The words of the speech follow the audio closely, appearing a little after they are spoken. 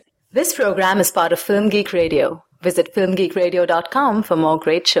This program is part of Film Geek Radio. Visit filmgeekradio.com for more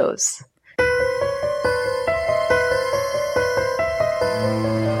great shows.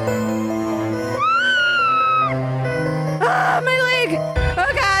 Ah, my leg!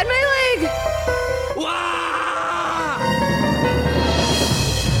 Oh God, my leg!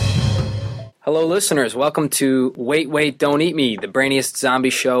 Hello, listeners. Welcome to Wait, Wait, Don't Eat Me, the brainiest zombie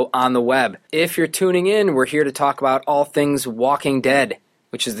show on the web. If you're tuning in, we're here to talk about all things Walking Dead,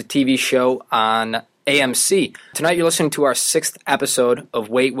 which is the TV show on AMC. Tonight you're listening to our 6th episode of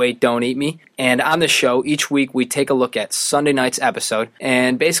Wait, Wait, Don't Eat Me. And on this show, each week we take a look at Sunday night's episode,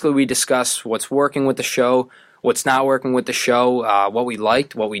 and basically we discuss what's working with the show, what's not working with the show, what we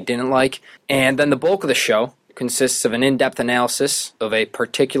liked, what we didn't like. And then the bulk of the show consists of an in-depth analysis of a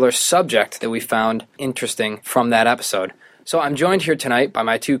particular subject that we found interesting from that episode. So I'm joined here tonight by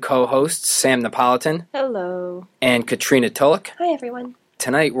my two co-hosts, Sam Napolitan. Hello. And Katrina Tulloch. Hi, everyone.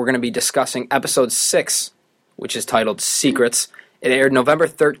 Tonight we're going to be discussing episode 6, which is titled Secrets. It aired November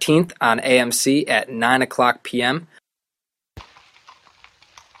 13th on AMC at 9 o'clock p.m.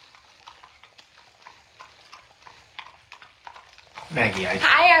 Maggie,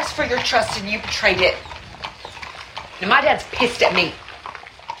 I asked for your trust and you betrayed it. Now my dad's pissed at me.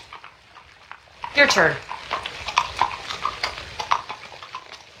 Your turn.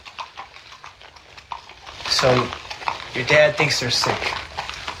 So, your dad thinks they're sick.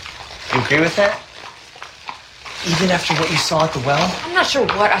 You agree with that? Even after what you saw at the well? I'm not sure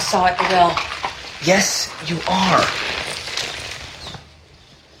what I saw at the well. Yes, you are.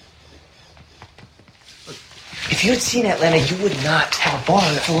 If you had seen Atlanta, you would not have a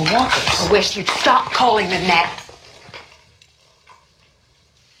barn full of walkers. I wish you'd stop calling them that.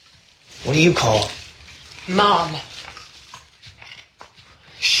 What do you call? Mom.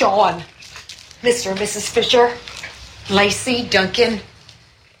 Sean. Mr. and Mrs. Fisher. Lacey, Duncan.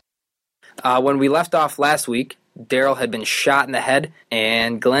 When we left off last week, Daryl had been shot in the head,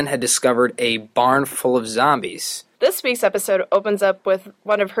 and Glenn had discovered a barn full of zombies. This week's episode opens up with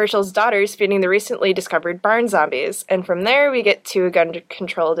one of Herschel's daughters feeding the recently discovered barn zombies, and from there we get to a gun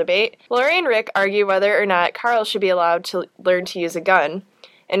control debate. Lori and Rick argue whether or not Carl should be allowed to learn to use a gun,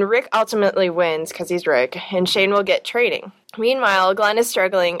 and Rick ultimately wins because he's Rick, and Shane will get training. Meanwhile, Glenn is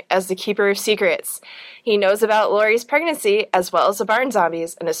struggling as the keeper of secrets. He knows about Lori's pregnancy as well as the barn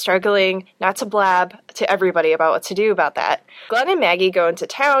zombies and is struggling not to blab to everybody about what to do about that. Glenn and Maggie go into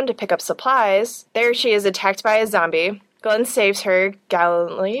town to pick up supplies. There she is attacked by a zombie. Glenn saves her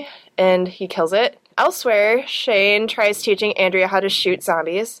gallantly and he kills it. Elsewhere, Shane tries teaching Andrea how to shoot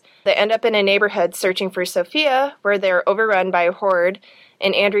zombies. They end up in a neighborhood searching for Sophia where they're overrun by a horde,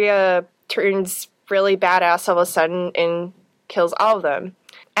 and Andrea turns really badass all of a sudden and kills all of them.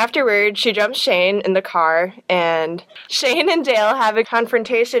 Afterward, she jumps Shane in the car, and Shane and Dale have a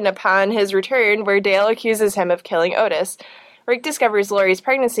confrontation upon his return where Dale accuses him of killing Otis. Rick discovers Lori's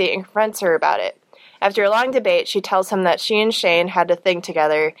pregnancy and confronts her about it. After a long debate, she tells him that she and Shane had a thing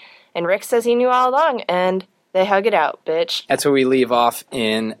together, and Rick says he knew all along, and they hug it out, bitch. That's where we leave off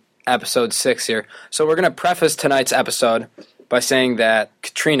in episode 6 here. So we're going to preface tonight's episode by saying that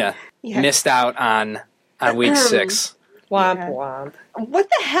Katrina missed out on week 6. Womp womp. What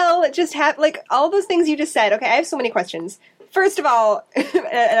the hell just happened? Like, all those things you just said. Okay, I have so many questions. First of all,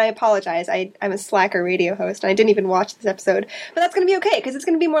 and I apologize, I'm a slacker radio host, and I didn't even watch this episode. But that's going to be okay, because it's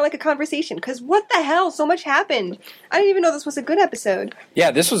going to be more like a conversation. Because what the hell? So much happened. I didn't even know this was a good episode.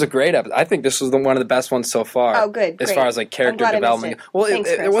 Yeah, this was a great episode. I think this was one of the best ones so far. Oh, good. As far as, like, character development. Well, Thanks,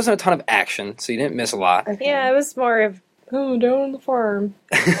 there wasn't a ton of action, so you didn't miss a lot. Okay. Yeah, it was more of, down on the farm.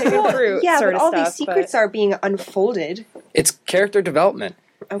 Taking fruit, yeah, sort but of all stuff, these secrets are being unfolded. It's character development.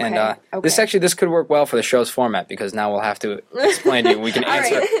 Okay. And this could work well for the show's format, because now we'll have to explain to you. We can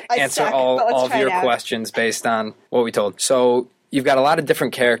answer all of your questions based on what we told. So you've got a lot of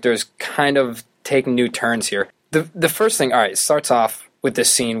different characters kind of taking new turns here. The first thing, all right, starts off with this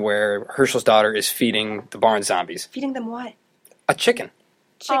scene where Herschel's daughter is feeding the barn zombies. Feeding them what? A chicken.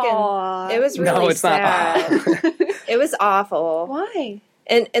 Chicken. Aww. It was really No, it's sad. not. It was awful. Why?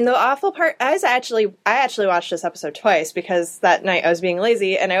 And the awful part, I actually watched this episode twice because that night I was being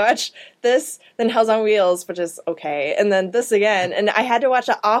lazy, and I watched this, then Hell's on Wheels, which is okay, and then this again, and I had to watch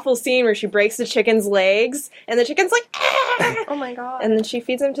that awful scene where she breaks the chicken's legs, and the chicken's like, ah! Oh my god. And then she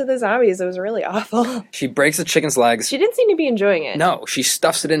feeds him to the zombies. It was really awful. She breaks the chicken's legs. She didn't seem to be enjoying it. No, she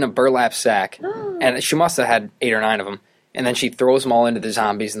stuffs it in a burlap sack, and she must have had 8 or 9 of them. And then she throws them all into the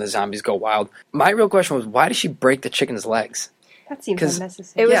zombies, and the zombies go wild. My real question was, why did she break the chicken's legs? That seems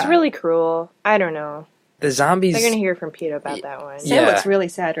unnecessary. It was really cruel. I don't know. the zombies. They're gonna hear from Pete about that one. Sam looks really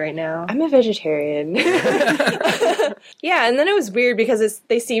sad right now. I'm a vegetarian. Yeah, and then it was weird because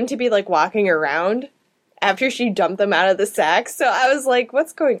they seemed to be like walking around after she dumped them out of the sack. So I was like,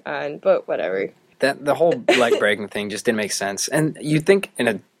 what's going on? But whatever. The whole leg breaking thing just didn't make sense. And you'd think in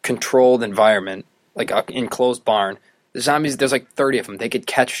a controlled environment, like an enclosed barn, the zombies, there's like 30 of them. They could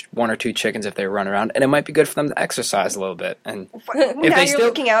catch 1 or 2 chickens if they run around, and it might be good for them to exercise a little bit. And Now you're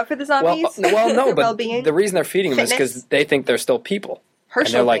looking out for the zombies? well, no, Their but well-being? the reason they're feeding them is Fitness? because they think they're still people. And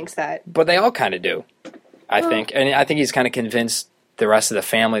Herschel they're like, thinks that. But they all kind of do, I think. And I think he's kind of convinced the rest of the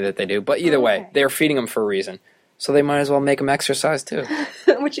family that they do. But either way, they're feeding them for a reason. So they might as well make them exercise too.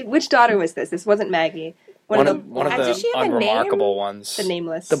 Which daughter was this? This wasn't Maggie. One of One of Does the she have a name? unremarkable ones. the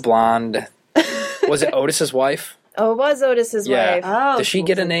nameless. The blonde. Was it Otis's wife? Oh, it was Otis's wife. Oh, Does she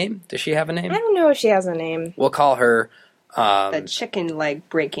get a name? Does she have a name? I don't know if she has a name. We'll call her the chicken leg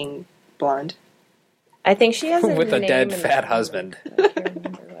breaking blonde. I think she has a with a name dead in the fat show. husband. I can't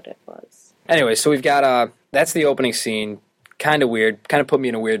remember what it was. Anyway, so we've got that's the opening scene. Kind of weird. Kind of put me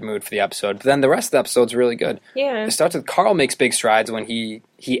in a weird mood for the episode. But then the rest of the episode's really good. Yeah. It starts with Carl makes big strides when he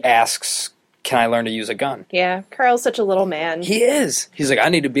asks, "Can I learn to use a gun?" Yeah. Carl's such a little man. He is. He's like, "I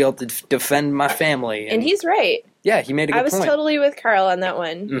need to be able to defend my family." And he's right. Yeah, he made a good I was point. totally with Carl on that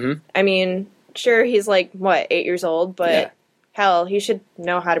one. Mm-hmm. I mean, sure, he's like, 8 years old, but Yeah. hell, he should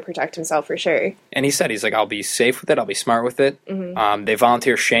know how to protect himself for sure. And he said, he's like, "I'll be safe with it. I'll be smart with it." Mm-hmm. They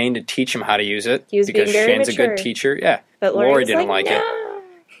volunteer Shane to teach him how to use it He was because being very Shane's a mature. good teacher. Yeah, But Lori Lori's didn't like it. "No."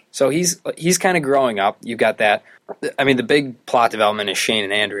 So he's kind of growing up. You got that. I mean, the big plot development is Shane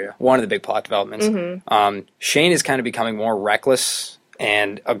and Andrea. One of the big plot developments. Mm-hmm. Shane is kind of becoming more reckless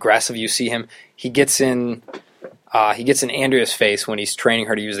and aggressive. You see him. He gets in Andrea's face when he's training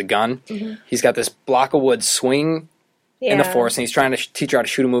her to use a gun. Mm-hmm. He's got this block of wood swing in the Yeah. forest, and he's trying to teach her how to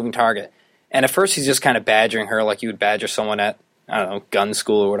shoot a moving target. And at first, he's just kind of badgering her like you would badger someone at, I don't know, gun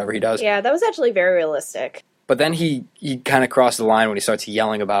school or whatever he does. Yeah, that was actually very realistic. But then he kind of crossed the line when he starts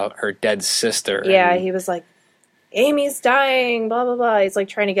yelling about her dead sister. Yeah, and- he was like, Amy's dying, blah, blah, blah. He's like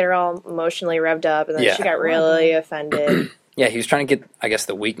trying to get her all emotionally revved up, and then Yeah. she got really offended. Yeah, he was trying to get, I guess,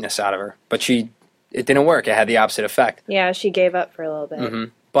 the weakness out of her. But it didn't work. It had the opposite effect. Yeah, she gave up for a little bit. Hmm.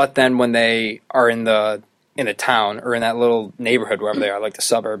 But then when they are in the town, or in that little neighborhood, wherever they are, like the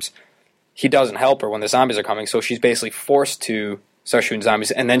suburbs, he doesn't help her when the zombies are coming. So she's basically forced to start shooting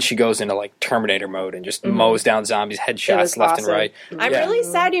zombies. And then she goes into, like, Terminator mode and just mows down zombies, It was headshots left awesome. and right. I'm Yeah. really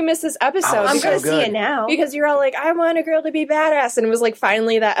sad you missed this episode. Oh, I'm so going to see good. it now. Because you're all like, I want a girl to be badass, and it was like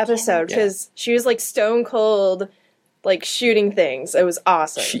finally that episode because she was like stone cold, like shooting things. It was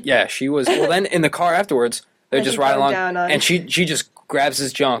awesome. She was. Well, then in the car afterwards, they're And just he riding broke along, down on- and she just grabs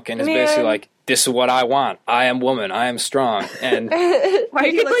his junk and is Man. basically like, "This is what I want. I am woman. I am strong." And Why do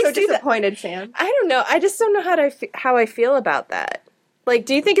you could, look like, so see that- disappointed, Sam? I don't know. I just don't know how I feel about that. Like,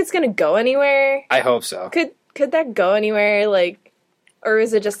 do you think it's gonna go anywhere? I hope so. Could that go anywhere? Like, or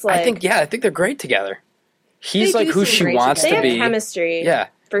is it just like I think they're great together. He's They like do who seem she great wants they to have be. chemistry? Yeah,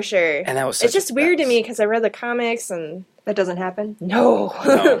 for sure. and that was. It's such just weird to me because I read the comics and That doesn't happen. no.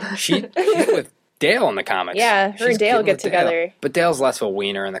 No, she's with Dale in the comics. Yeah, her She's and Dale getting get with Dale. together. But Dale's less of a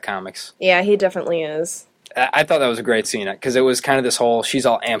wiener in the comics. Yeah, he definitely is. I thought that was a great scene because it was kind of this whole. She's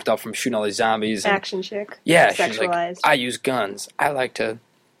all amped up from shooting all these zombies. And, Action chick. yeah, she's like, Sexualized. I use guns. I like to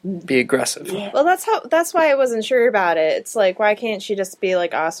be aggressive. Well, that's why I wasn't sure about it. It's like, why can't she just be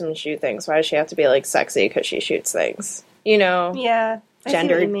like awesome and shoot things? Why does she have to be like sexy because she shoots things? You know, Yeah. I see what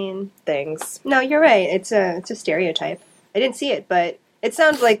Gendered. you mean. things. No, you're right. It's a stereotype. I didn't see it, but it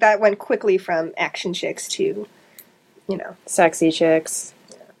sounds like that went quickly from action chicks to, Sexy chicks.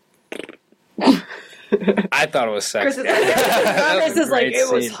 I thought it was Chris sexy. is like, That was Chris a is like, great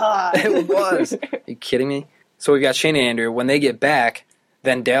it was scene. hot. It was. Are you kidding me? So we got Shane and Andrew. When they get back,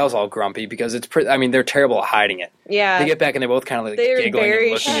 then Dale's all grumpy because it's pretty. I mean, they're terrible at hiding it. Yeah. They get back and they're both kind of like They're giggling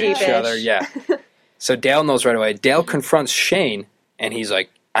very and looking at each sheepish. other. Yeah. So Dale knows right away. Dale confronts Shane and he's like,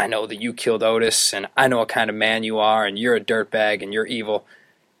 "I know that you killed Otis and I know what kind of man you are and you're a dirtbag and you're evil."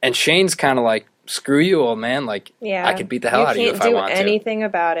 And Shane's kind of like, "Screw you, old man. Like, Yeah. I could beat the hell out of you if I want You can't do anything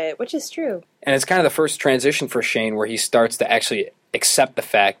about it, which is true. And it's kind of the first transition for Shane where he starts to actually accept the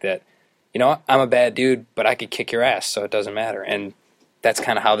fact that, you know what, I'm a bad dude, but I could kick your ass, so it doesn't matter. And that's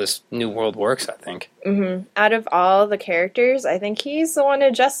kind of how this new world works, I think. Out of all the characters, I think he's the one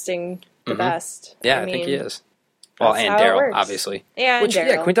adjusting the best. Yeah, I think he is. Well, that's and how it Daryl, works. obviously. Yeah, and Which, yeah,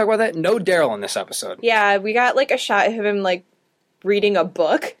 Daryl. can we talk about that? No Daryl in this episode. Yeah, we got like a shot of him like reading a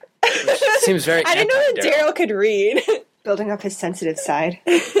book. Seems very I didn't know that anti-Daryl. Daryl could read. building up his sensitive side.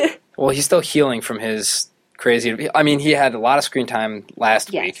 Well, he's still healing from his crazy. I mean, he had a lot of screen time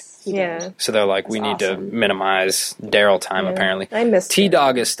last week. Yes. he did. Yeah. So they're like, we need to awesome. minimize Daryl time, Yeah. apparently. I missed him.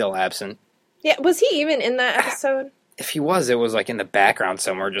 T-Dog is still absent. Yeah, was he even in that episode? If he was, it was like in the background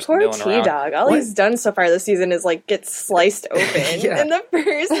somewhere, just Poor milling around. T-Dog. All What? he's done so far this season is like get sliced open Yeah. in the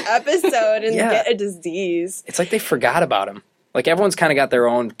first episode and Yeah. get a disease. It's like they forgot about him. Like, everyone's kind of got their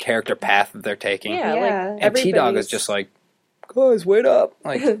own character path that they're taking. Yeah, Yeah. like And T-Dog is just like, guys, wait up.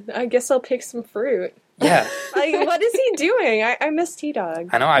 Like, I guess I'll pick some fruit. yeah. Like, what is he doing? I miss T-Dog.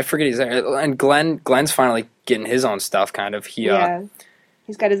 I know, I forget he's there. And Glenn's finally getting his own stuff, kind of. Yeah.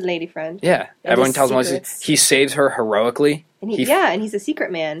 He's got his lady friend. Yeah. And Everyone his tells him secrets. he saves her heroically. And He- and he's a secret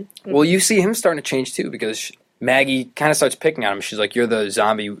man. Well, you see him starting to change too, because Maggie kind of starts picking on him. She's like, "You're the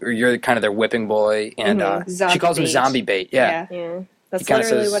zombie, or you're kind of their whipping boy," and Zombie she calls him bait. zombie bait. Yeah. Yeah, that's He kinda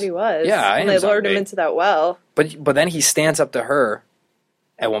literally says- what he was. Yeah, I and am they lured zombie. him into that well. But then he stands up to her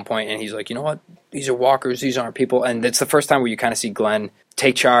at one point, and he's like, "You know what? These are walkers. These aren't people." And it's the first time where you kind of see Glenn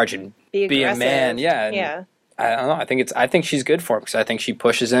take charge and Be be a aggressive. man. Yeah. And Yeah. I don't know. I think she's good for him, because I think she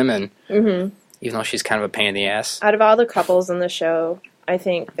pushes him, and even though she's kind of a pain in the ass. Out of all the couples in the show, I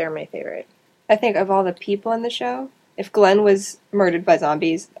think they're my favorite. I think of all the people in the show, if Glenn was murdered by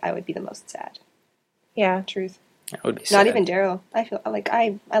zombies, I would be the most sad. Yeah. Truth. That would be Not sad. even Daryl. I feel like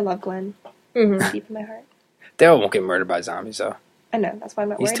I love Glenn Mhm. deep in my heart. Daryl won't get murdered by zombies, though. I know, that's why I'm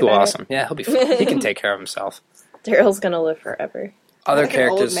not He's worried too about awesome. Yeah, he'll be fine. He can take care of himself. Daryl's gonna live forever. Other Like an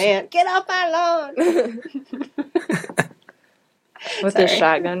old characters. man. Get off my lawn! With his Sorry.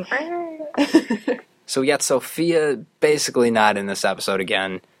 shotgun. So we got Sophia basically not in this episode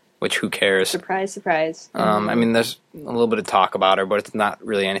again, which who cares? Surprise, surprise. I mean, there's a little bit of talk about her, but it's not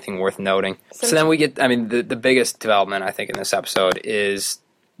really anything worth noting. So then we get, I mean, the biggest development, I think, in this episode is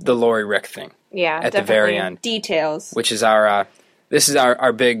the Lori Rick thing Yeah, at the very end, Details. which is our, this is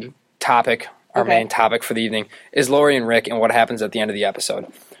our big topic, our Okay. main topic for the evening, is Lori and Rick and what happens at the end of the episode.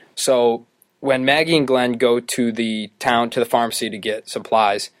 So when Maggie and Glenn go to the town, to the pharmacy to get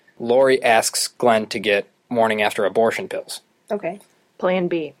supplies, Lori asks Glenn to get morning after abortion pills. Okay. Plan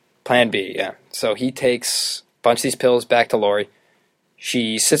B. Plan B, yeah. So he takes a bunch of these pills back to Lori.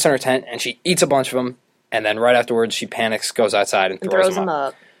 She sits in her tent and she eats a bunch of them, and then right afterwards she panics, goes outside and And throws them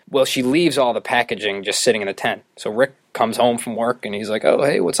up. up. Well, she leaves all the packaging just sitting in the tent. So Rick comes home from work and he's like, "Oh,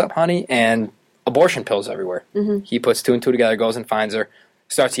 hey, what's up, honey?" And abortion pills everywhere. He puts two and two together, goes and finds her,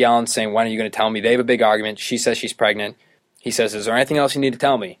 starts yelling, saying, "When are you going to tell me?" They have a big argument. She says she's pregnant. He says, "Is there anything else you need to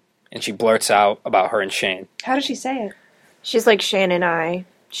tell me?" And she blurts out about her and Shane. How does she say it? She's like Shane and I.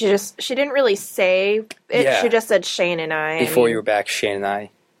 She didn't really say it. Yeah. She just said Shane and I. Before you were back, Shane and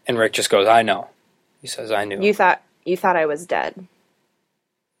I. And Rick just goes, "I know." He says, "I knew." You thought I was dead.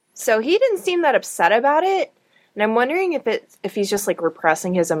 So he didn't seem that upset about it, and I'm wondering if he's just like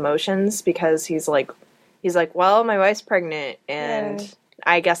repressing his emotions because he's like, well, my wife's pregnant, and Yeah.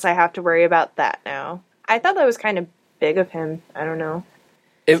 I guess I have to worry about that now. I thought that was kind of big of him. I don't know.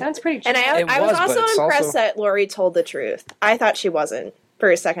 It- Sounds pretty And It I was was, but also it's impressed also- that Lori told the truth. I thought she wasn't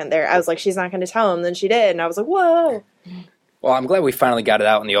for a second there. I was like, she's not going to tell him. Then she did, and I was like, whoa, Well, I'm glad we finally got it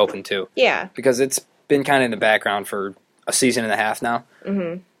out in the open, too. yeah. Because it's been kind of in the background for a season and a half now.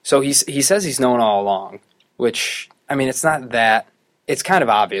 Mm-hmm. So he says he's known all along, which, I mean, it's not that. It's kind of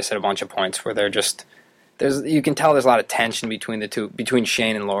obvious at a bunch of points where they're just, you can tell there's a lot of tension between the two, between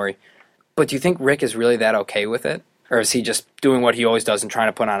Shane and Lori. But do you think Rick is really that okay with it? Or is he just doing what he always does and trying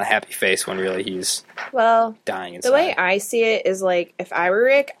to put on a happy face when really he's Well, dying inside? the way I see it is like, if I were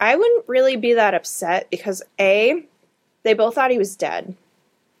Rick, I wouldn't really be that upset because A, they both thought he was dead.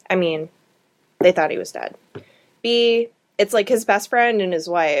 I mean, they thought he was dead. B, it's like his best friend and his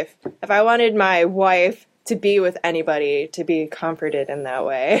wife. If I wanted my wife to be with anybody, to be comforted in that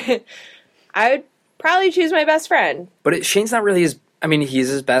way, I would probably choose my best friend. But Shane's not really his, I mean, he's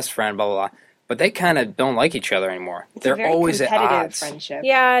his best friend, blah, blah, blah. But they kind of don't like each other anymore. It's They're a very always at competitive odds. friendship.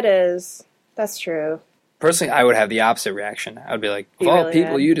 Yeah, it is. That's true. Personally, I would have the opposite reaction. I would be like, Be of all really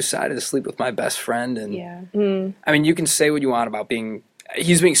people, mad. you decided to sleep with my best friend. And Yeah. I mean, you can say what you want about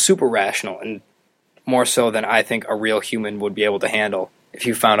he's being super rational and more so than I think a real human would be able to handle if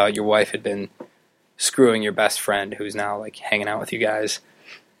you found out your wife had been screwing your best friend who's now like hanging out with you guys.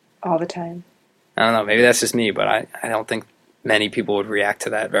 All the time. I don't know, maybe that's just me, but I don't think many people would react to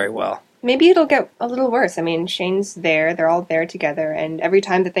that very well. Maybe it'll get a little worse. I mean, Shane's there, they're all there together, and every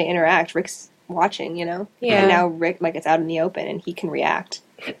time that they interact, Rick's watching, you know? Yeah. And now Rick, like, it's out in the open, and he can react.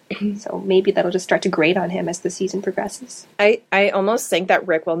 So maybe that'll just start to grate on him as the season progresses. I almost think that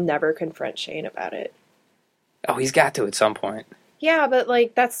Rick will never confront Shane about it. Oh, he's got to at some point. Yeah, but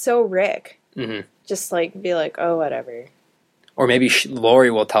like that's so Rick. Hmm. Just like be like, oh, whatever. Or maybe Lori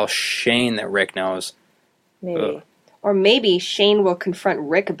will tell Shane that Rick knows, Maybe. Ugh. Or maybe Shane will confront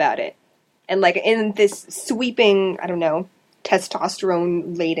Rick about it. And, like, in this sweeping, I don't know,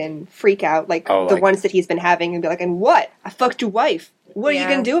 testosterone-laden freak out, like Oh, the like- ones that he's been having, and be like, and what? I fucked your wife. What are you Yeah.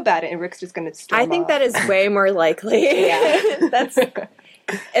 going to do about it? And Rick's just going to storm I think off. that is way more likely. Yeah. That's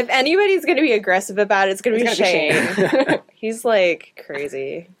if anybody's going to be aggressive about it, it's going to be It's gonna be Shane. He's like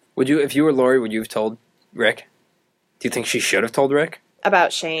crazy Would you, if you were Lori, would you have told Rick? Do you think she should have told Rick?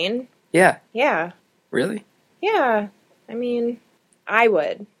 about Shane. Yeah. Yeah, Really? yeah. I mean, I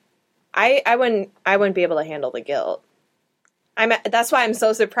would. I wouldn't be able to handle the guilt. That's why I'm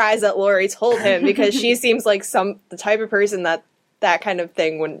so surprised that Lori told him, because she seems like the type of person that kind of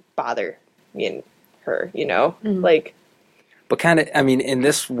thing wouldn't bother her. You know, like. But kind of, I mean, in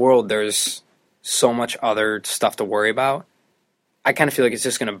this world, there's so much other stuff to worry about. I kind of feel like it's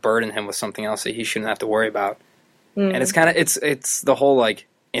just going to burden him with something else that he shouldn't have to worry about. And it's kind of, it's the whole, like,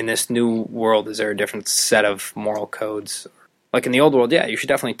 in this new world, is there a different set of moral codes? Like, in the old world, yeah, you should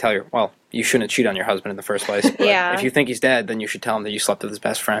definitely tell you shouldn't cheat on your husband in the first place. But Yeah. if you think he's dead, then you should tell him that you slept with his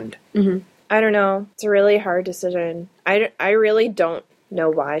best friend. I don't know. It's a really hard decision. I really don't know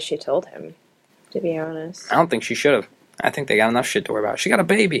why she told him, to be honest. I don't think she should have. I think they got enough shit to worry about. She got a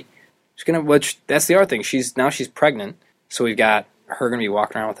baby. Which, that's the other thing. She's pregnant, so we've got her going to be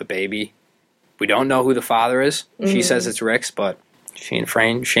walking around with a baby. We don't know who the father is. She says it's Rick's, but she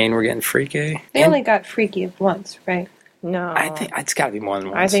and Shane were getting freaky. They only got freaky once, right? No. I think it's got to be more than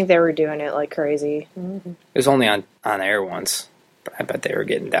once. I think they were doing it like crazy. it was only on air once, but I bet they were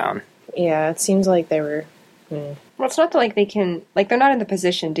getting down. Yeah, it seems like they were. Well, it's not like they can, like, they're not in the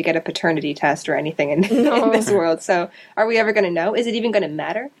position to get a paternity test or anything in this world. So, are we ever going to know? Is it even going to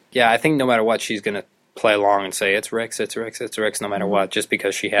matter? Yeah, I think no matter what, she's going to play along and say it's Rick's, no matter what, just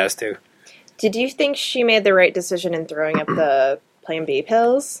because she has to. Did you think she made the right decision in throwing up the Plan B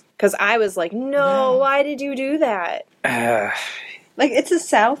pills? Because I was like, no, why did you do that? Like, it's the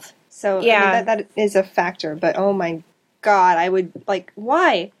South, so Yeah. I mean, that is a factor. But oh my God, I would like,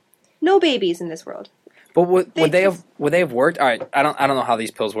 why? No babies in this world. But would they just- have worked? All right, I don't know how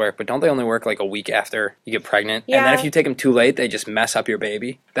these pills work, but don't they only work like a week after you get pregnant? And then Yeah. if you take them too late, they just mess up your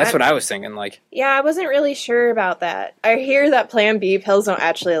baby. That's what I was thinking. Like, Yeah, I wasn't really sure about that. I hear that Plan B pills don't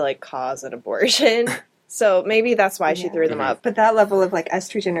actually like cause an abortion. So maybe that's why she threw them up. But that level of like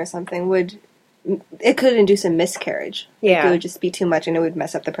estrogen or something it could induce a miscarriage. Yeah. It would just be too much, and it would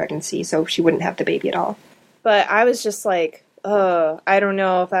mess up the pregnancy, so she wouldn't have the baby at all. But I was just like, I don't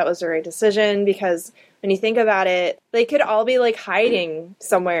know if that was the right decision, because when you think about it, they could all be like hiding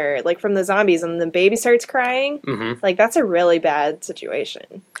somewhere, like from the zombies, and the baby starts crying. Like, that's a really bad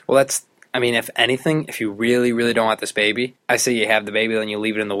situation. well, I mean, if anything, if you really, really don't want this baby, I say you have the baby, then you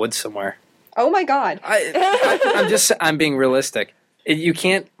leave it in the woods somewhere. Oh my God. I'm being realistic. You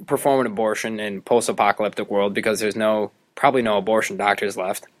can't perform an abortion in post-apocalyptic world because there's probably no abortion doctors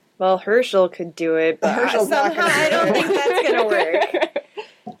left. Well, Herschel could do it, but Herschel's not somehow gonna do I don't it. think that's going to work.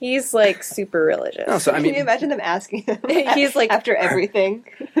 He's like super religious. No, so I Can you mean, imagine them asking him? He's like- after everything.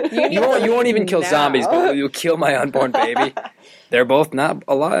 you won't even kill No. zombies, but you'll kill my unborn baby. They're both not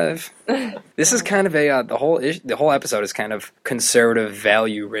alive. This is kind of the whole episode is kind of conservative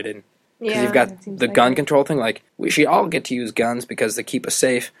value ridden. Because Yeah, you've got it seems the like gun it. control thing, like, we should all get to use guns because they keep us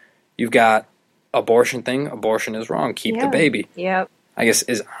safe. You've got abortion thing, abortion is wrong, keep the Yeah. baby. Yep. I guess,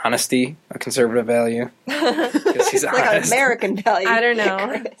 is honesty a conservative value? Because he's Like an honest. American value. I don't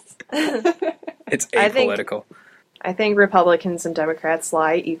know. It's I think- apolitical. I think Republicans and Democrats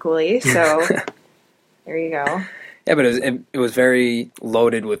lie equally, so there you go. Yeah, but it was very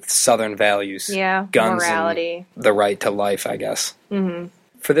loaded with Southern values. Yeah, Guns morality. and the right to life, I guess. Mm-hmm.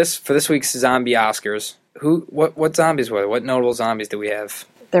 For this week's zombie Oscars, what zombies were there? What notable zombies do we have?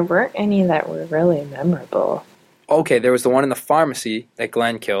 There weren't any that were really memorable. Okay, there was the one in the pharmacy that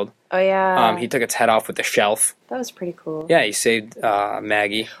Glenn killed. Oh, yeah. He took its head off with the shelf. That was pretty cool. Yeah, he saved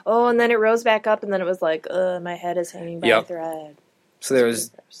Maggie. Oh, and then it rose back up, and then it was like, my head is hanging by a Yep. thread. So there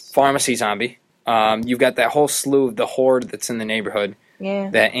was pharmacy zombie. You've got that whole slew of the horde that's in the neighborhood Yeah.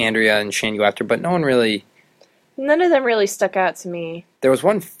 that Andrea and Shane go after, but no one really... None of them really stuck out to me. There was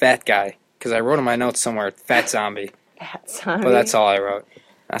one fat guy, because I wrote in my notes somewhere, fat zombie, That zombie. but that's all I wrote.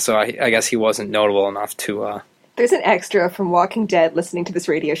 So I guess he wasn't notable enough to... There's an extra from Walking Dead listening to this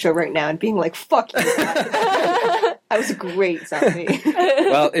radio show right now and being like, fuck you. I was a great zombie.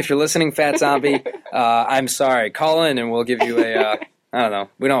 Well, if you're listening, Fat Zombie, I'm sorry. Call in and we'll give you a... I don't know.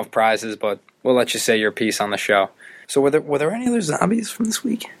 We don't have prizes, but we'll let you say your piece on the show. So were there any other zombies from this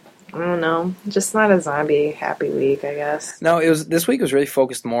week? I don't know. Just not a zombie happy week, I guess. No, this week was really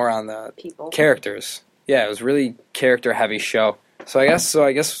focused more on the People. characters. Yeah, it was really character heavy show. So I guess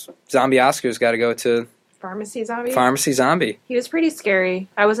Zombie Oscars got to go to Pharmacy zombie? Pharmacy zombie. He was pretty scary.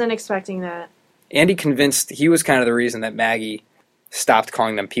 I wasn't expecting that. Andy he was kind of the reason that Maggie stopped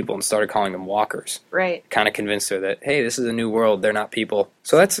calling them people and started calling them walkers. Right. Kind of convinced her that, hey, this is a new world, they're not people.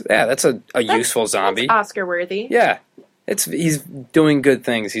 So that's a useful zombie. That's Oscar worthy. Yeah. He's doing good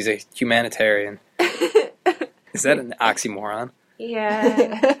things. He's a humanitarian. Is that an oxymoron?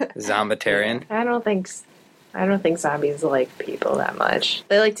 Yeah. Zombitarian? I don't think zombies like people that much.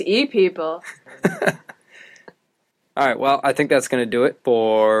 They like to eat people. All right, well, I think that's going to do it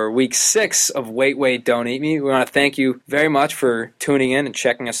for week 6 of Wait, Wait, Don't Eat Me. We want to thank you very much for tuning in and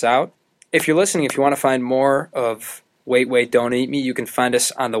checking us out. If you're listening, if you want to find more of Wait, Wait, Don't Eat Me, you can find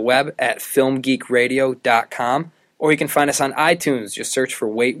us on the web at filmgeekradio.com, or you can find us on iTunes. Just search for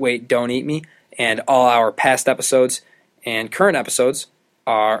Wait, Wait, Don't Eat Me, and all our past episodes and current episodes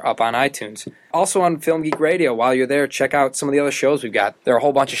are up on iTunes. Also on Film Geek Radio, while you're there, check out some of the other shows we've got. There are a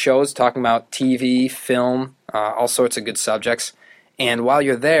whole bunch of shows talking about TV, film, all sorts of good subjects. And while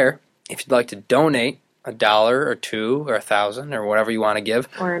you're there, if you'd like to donate $1 or $2 or $1,000 or whatever you want to give.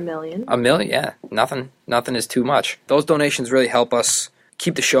 Or $1 million. $1 million, yeah. Nothing is too much. Those donations really help us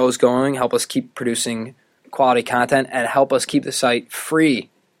keep the shows going, help us keep producing quality content, and help us keep the site free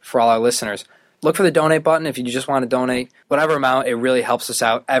for all our listeners. Look for the donate button if you just want to donate. Whatever amount, it really helps us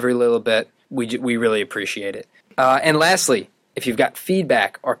out every little bit. We really appreciate it. And lastly, if you've got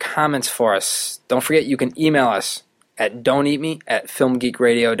feedback or comments for us, don't forget you can email us at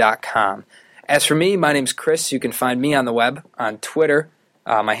don'teatme@filmgeekradio.com. As for me, my name's Chris. You can find me on the web, on Twitter.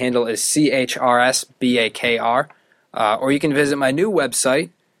 My handle is CHRSBAKR. Or you can visit my new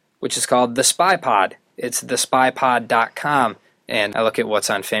website, which is called The Spy Pod. It's thespypod.com. And I look at what's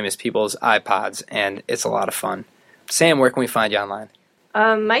on famous people's iPods, and it's a lot of fun. Sam, where can we find you online?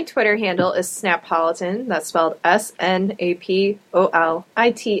 My Twitter handle is Snapolitan. That's spelled Snapolitan.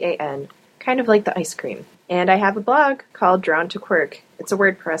 Kind of like the ice cream. And I have a blog called Drawn to Quirk. It's a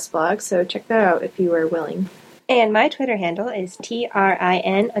WordPress blog, so check that out if you are willing. And my Twitter handle is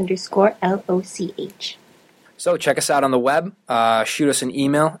TRIN_LOCH. So check us out on the web. Shoot us an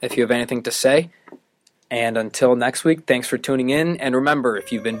email if you have anything to say. And until next week, thanks for tuning in. And remember,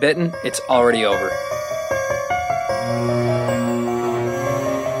 if you've been bitten, it's already over.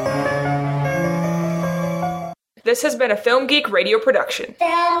 This has been a Film Geek Radio production.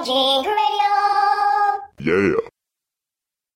 Film Geek Radio. Yeah.